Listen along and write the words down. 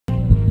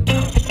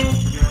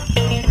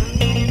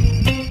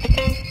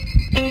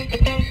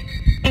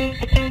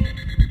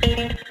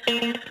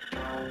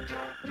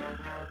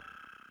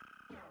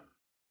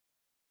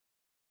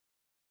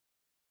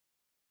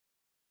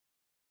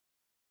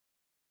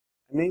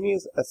Anemia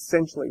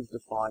essentially is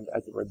defined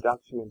as a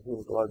reduction in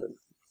hemoglobin.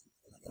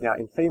 Now,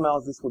 in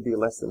females, this would be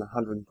less than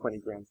 120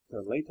 grams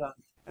per litre,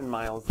 and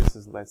males, this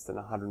is less than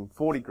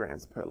 140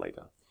 grams per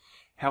litre.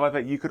 However,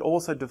 you could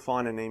also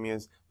define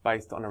anemias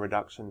based on a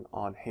reduction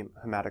on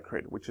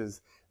hematocrit, which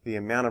is the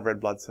amount of red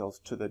blood cells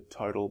to the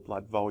total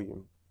blood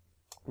volume.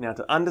 Now,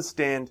 to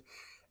understand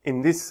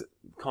in this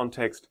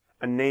context,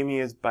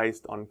 anemia is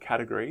based on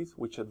categories,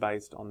 which are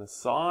based on the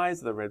size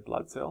of the red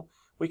blood cell.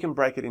 We can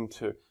break it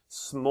into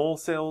small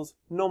cells,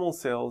 normal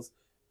cells,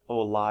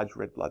 or large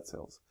red blood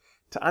cells.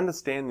 To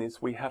understand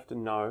this, we have to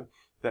know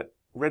that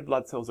red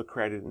blood cells are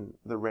created in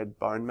the red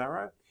bone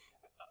marrow.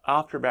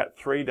 After about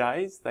 3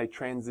 days, they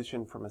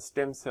transition from a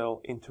stem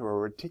cell into a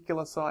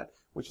reticulocyte,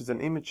 which is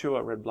an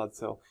immature red blood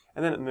cell,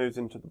 and then it moves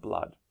into the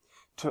blood.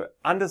 To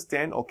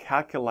understand or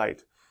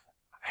calculate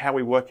how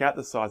we work out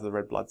the size of the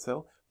red blood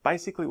cell,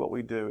 basically what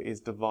we do is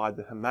divide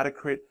the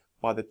hematocrit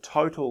by the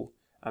total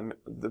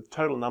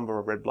number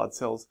of red blood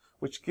cells,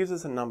 which gives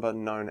us a number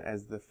known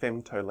as the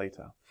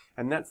femtoliter,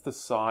 and that's the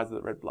size of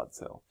the red blood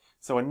cell.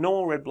 So a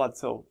normal red blood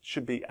cell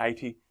should be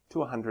 80 to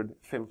 100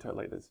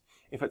 femtoliters.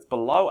 If it's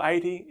below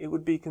 80, it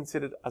would be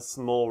considered a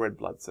small red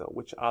blood cell,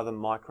 which are the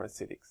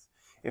microcytics.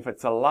 If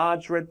it's a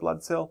large red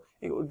blood cell,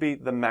 it would be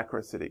the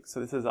macrocytics. So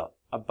this is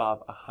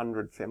above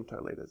 100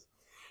 femtoliters.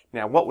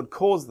 Now, what would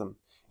cause them?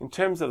 In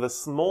terms of the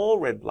small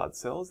red blood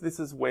cells, this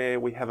is where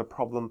we have a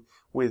problem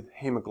with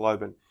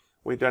hemoglobin.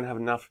 We don't have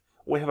enough.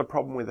 We have a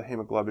problem with the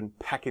hemoglobin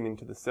packing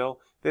into the cell,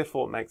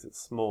 therefore it makes it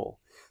small.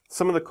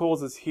 Some of the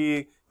causes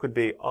here could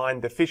be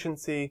iron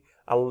deficiency,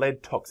 a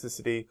lead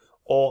toxicity,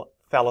 or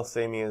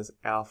thalassemia's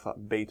alpha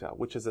beta,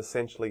 which is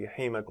essentially a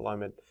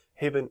hemoglobinopathy.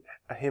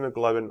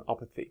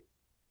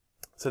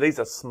 So these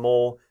are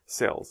small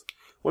cells.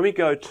 When we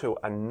go to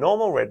a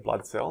normal red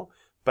blood cell,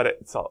 but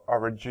it's a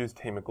reduced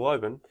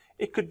hemoglobin,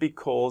 it could be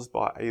caused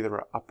by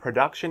either a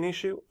production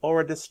issue or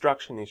a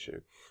destruction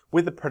issue.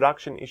 With the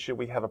production issue,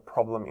 we have a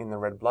problem in the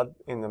red blood,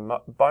 in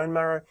the bone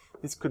marrow.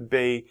 This could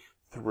be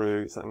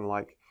through something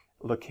like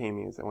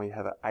leukemias, and we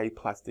have an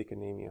aplastic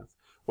anemia.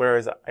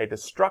 Whereas a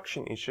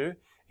destruction issue,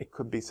 it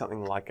could be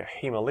something like a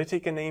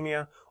haemolytic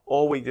anemia,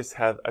 or we just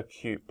have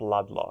acute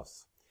blood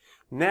loss.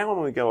 Now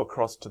when we go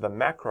across to the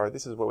macro,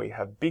 this is where we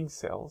have big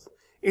cells.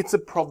 It's a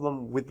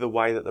problem with the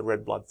way that the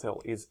red blood cell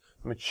is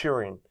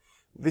maturing.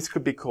 This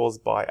could be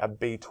caused by a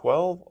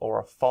B12 or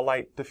a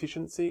folate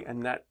deficiency,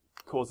 and that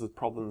causes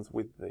problems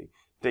with the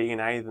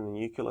DNA in the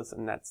nucleus,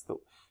 and that's the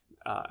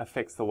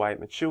affects the way it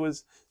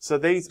matures. So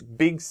these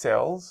big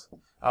cells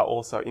are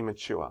also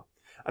immature.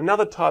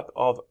 Another type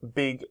of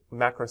big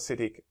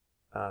macrocytic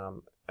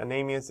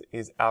anemias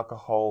is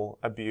alcohol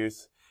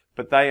abuse,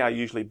 but they are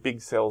usually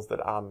big cells that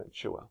are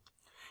mature.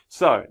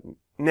 So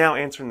now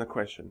answering the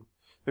question.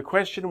 The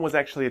question was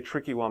actually a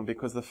tricky one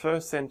because the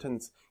first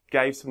sentence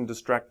gave some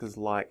distractors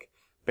like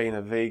being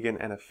a vegan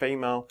and a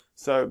female.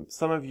 So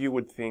some of you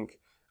would think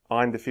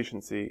iron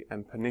deficiency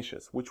and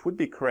pernicious, which would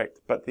be correct,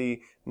 but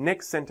the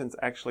next sentence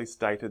actually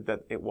stated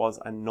that it was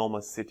a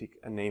normocytic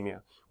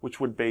anemia, which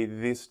would be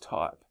this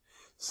type.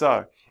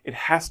 So it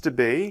has to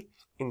be,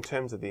 in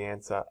terms of the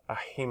answer, a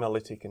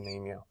haemolytic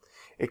anemia.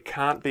 It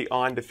can't be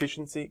iron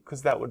deficiency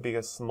because that would be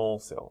a small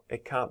cell.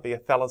 It can't be a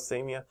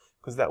thalassemia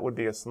because that would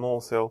be a small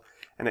cell.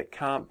 And it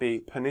can't be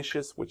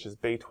pernicious, which is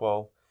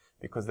B12,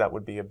 because that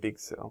would be a big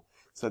cell.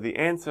 So the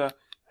answer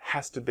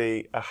has to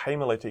be a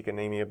haemolytic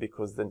anemia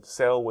because the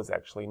cell was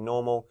actually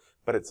normal,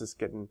 but it's just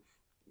getting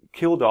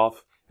killed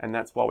off, and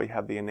that's why we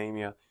have the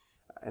anemia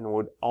and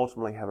would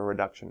ultimately have a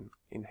reduction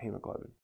in hemoglobin.